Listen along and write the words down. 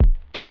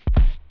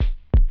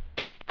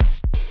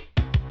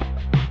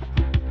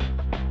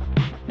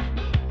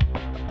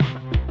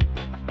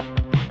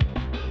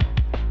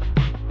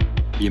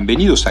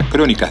Bienvenidos a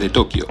Crónicas de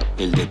Tokio,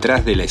 el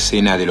detrás de la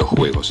escena de los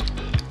juegos.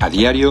 A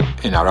diario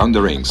en Around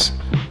the Rings.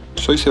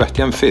 Soy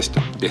Sebastián Fest,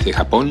 desde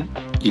Japón,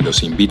 y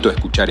los invito a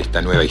escuchar esta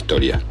nueva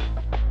historia.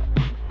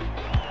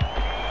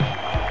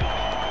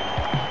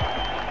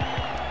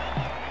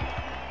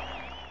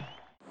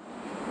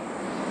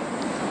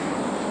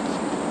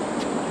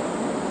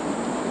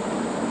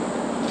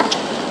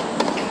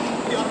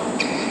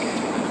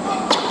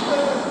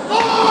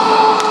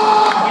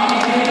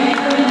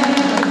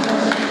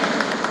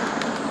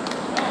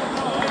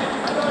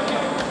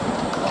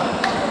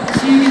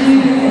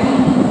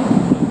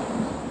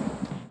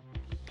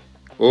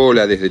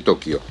 Hola desde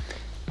Tokio.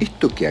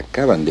 Esto que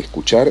acaban de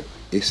escuchar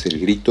es el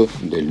grito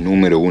del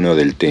número uno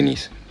del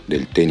tenis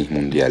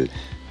mundial,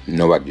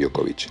 Novak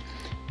Djokovic.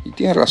 Y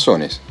tiene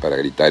razones para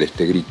gritar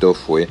este grito.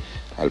 Fue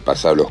al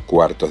pasar los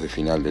cuartos de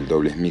final del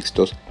dobles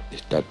mixtos,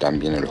 está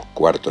también en los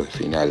cuartos de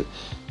final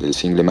del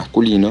single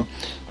masculino,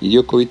 y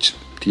Djokovic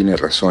tiene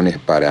razones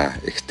para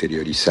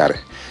exteriorizar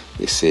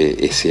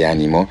ese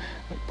ánimo,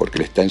 porque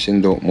le están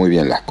yendo muy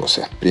bien las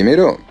cosas.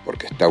 Primero,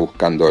 porque está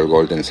buscando el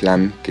Golden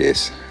Slam, que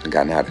es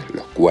ganar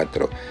los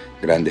 4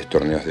 grandes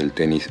torneos del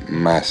tenis,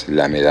 más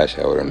la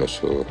medalla ahora en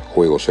los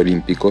Juegos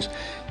Olímpicos,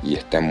 y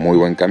está en muy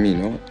buen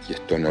camino, y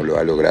esto no lo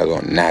ha logrado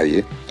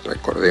nadie.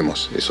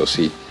 Recordemos, eso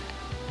sí,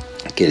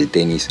 que el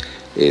tenis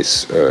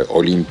es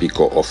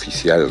olímpico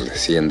oficial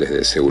recién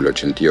desde Seúl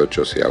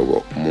 88, o sea,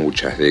 hubo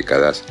muchas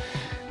décadas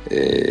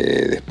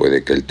después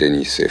de que el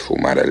tenis se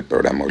fumara el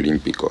programa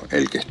olímpico,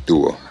 el que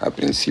estuvo a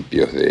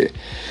principios de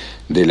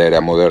la era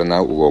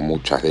moderna. Hubo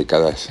muchas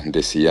décadas,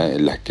 decía,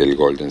 en las que el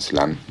Golden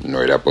Slam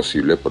no era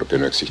posible porque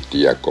no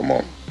existía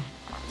como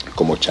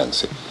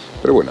chance.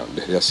 Pero bueno,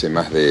 desde hace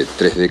más de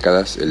 3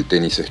 décadas el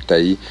tenis está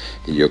ahí,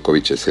 y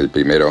Djokovic es el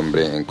primer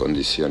hombre en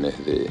condiciones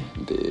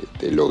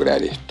de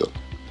lograr esto.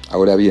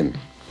 Ahora bien,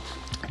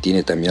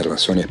 tiene también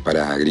razones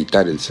para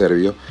gritar el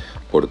serbio,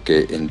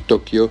 porque en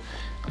Tokio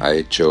ha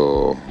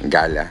hecho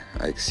gala,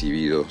 ha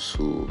exhibido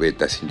su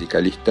beta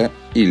sindicalista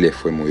y le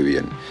fue muy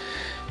bien.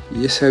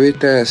 Y esa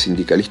beta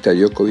sindicalista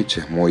Djokovic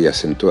es muy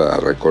acentuada.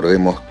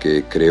 Recordemos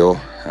que creó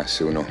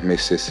hace unos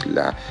meses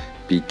la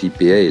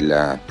PTPA,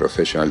 la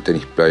Professional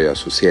Tennis Player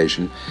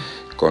Association,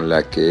 con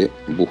la que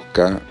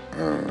busca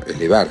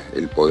elevar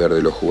el poder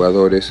de los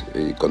jugadores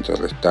y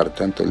contrarrestar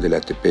tanto el de la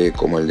ATP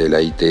como el de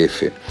la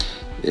ITF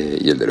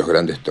y el de los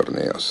grandes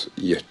torneos.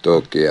 Y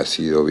esto que ha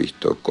sido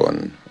visto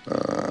con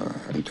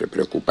entre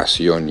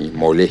preocupación y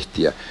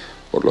molestia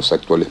por los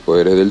actuales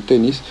poderes del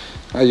tenis,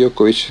 a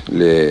Djokovic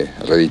le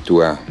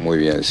reditúa muy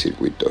bien el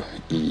circuito.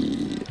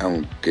 Y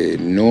aunque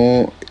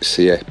no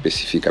sea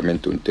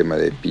específicamente un tema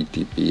de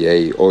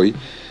PTPA hoy,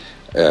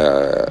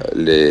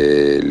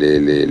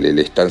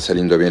 le están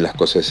saliendo bien las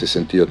cosas en ese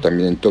sentido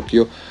también en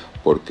Tokio,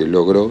 porque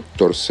logró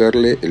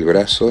torcerle el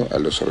brazo a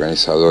los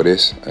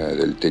organizadores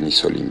del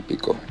tenis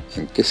olímpico.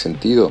 ¿En qué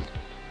sentido?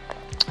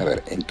 A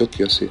ver, en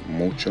Tokio hace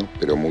mucho,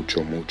 pero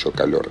mucho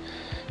calor,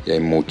 y hay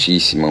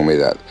muchísima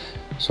humedad.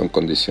 Son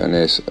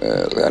condiciones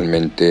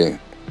realmente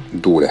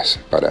duras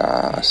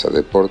para hacer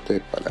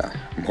deporte,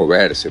 para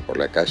moverse por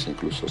la calle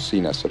incluso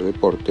sin hacer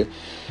deporte,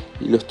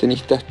 y los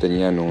tenistas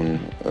tenían un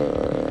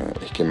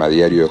esquema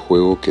diario de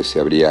juego que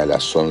se abría a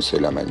las 11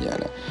 de la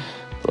mañana.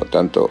 Por lo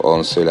tanto,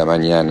 11 de la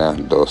mañana,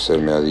 12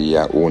 del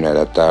mediodía, 1 de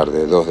la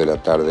tarde, 2 de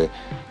la tarde,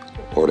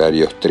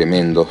 horarios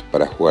tremendos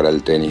para jugar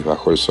al tenis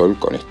bajo el sol,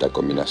 con esta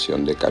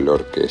combinación de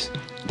calor que es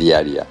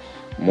diaria,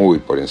 muy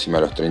por encima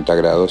de los 30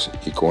 grados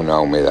y con una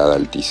humedad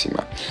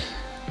altísima.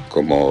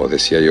 Como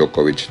decía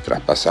Djokovic,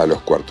 tras pasar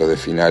los cuartos de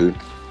final,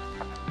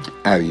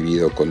 ha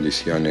vivido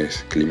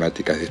condiciones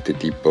climáticas de este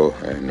tipo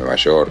en Nueva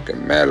York,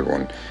 en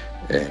Melbourne,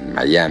 en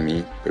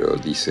Miami, pero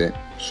dice,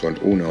 son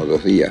 1 o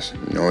 2 días,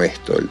 no es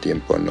todo el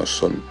tiempo, no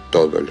son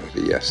todos los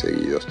días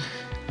seguidos.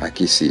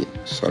 Aquí sí,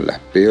 son las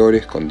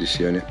peores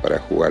condiciones para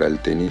jugar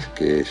al tenis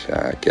que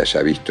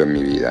haya visto en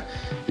mi vida,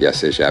 y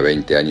hace ya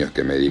 20 años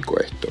que me dedico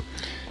a esto.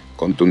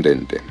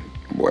 Contundente.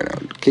 Bueno,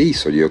 ¿qué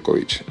hizo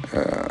Djokovic?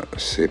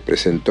 Se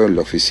presentó en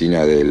la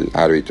oficina del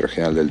árbitro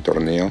general del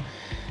torneo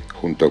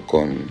junto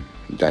con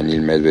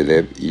Daniil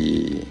Medvedev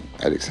y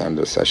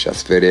Alexander Sasha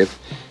Zverev,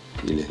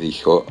 y les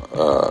dijo,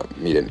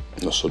 miren,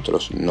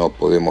 nosotros no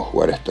podemos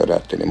jugar a esta hora,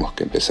 tenemos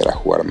que empezar a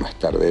jugar más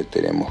tarde,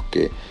 tenemos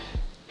que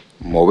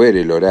mover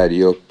el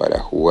horario para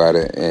jugar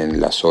en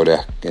las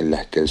horas en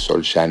las que el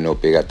sol ya no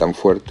pega tan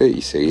fuerte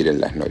y seguir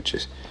en las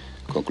noches.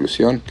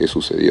 Conclusión, ¿qué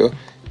sucedió?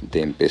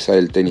 De empezar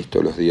el tenis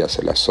todos los días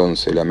a las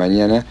 11 de la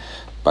mañana,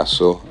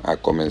 pasó a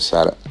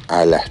comenzar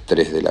a las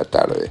 3 de la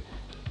tarde.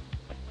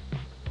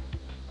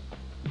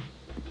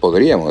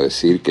 Podríamos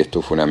decir que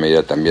esto fue una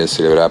medida también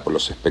celebrada por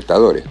los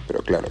espectadores,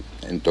 pero claro,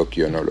 en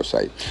Tokio no los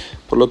hay.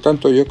 Por lo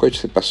tanto, Djokovic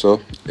se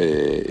pasó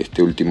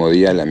este último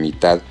día, la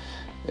mitad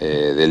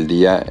del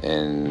día,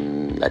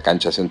 en la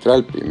cancha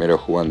central, primero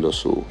jugando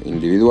su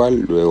individual,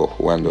 luego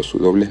jugando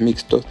sus dobles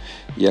mixtos,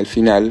 y al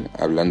final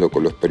hablando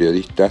con los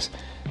periodistas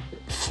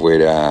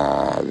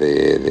fuera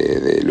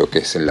de lo que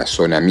es en la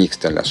zona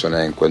mixta, en la zona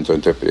de encuentro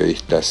entre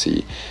periodistas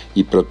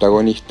y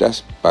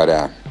protagonistas,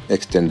 para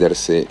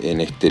extenderse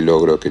en este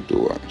logro que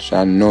tuvo.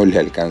 Ya no le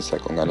alcanza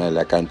con ganar en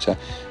la cancha,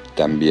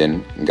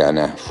 también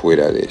gana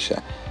fuera de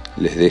ella.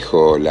 Les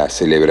dejo la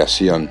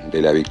celebración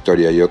de la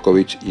victoria de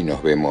Djokovic y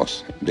nos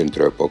vemos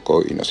dentro de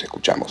poco y nos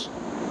escuchamos.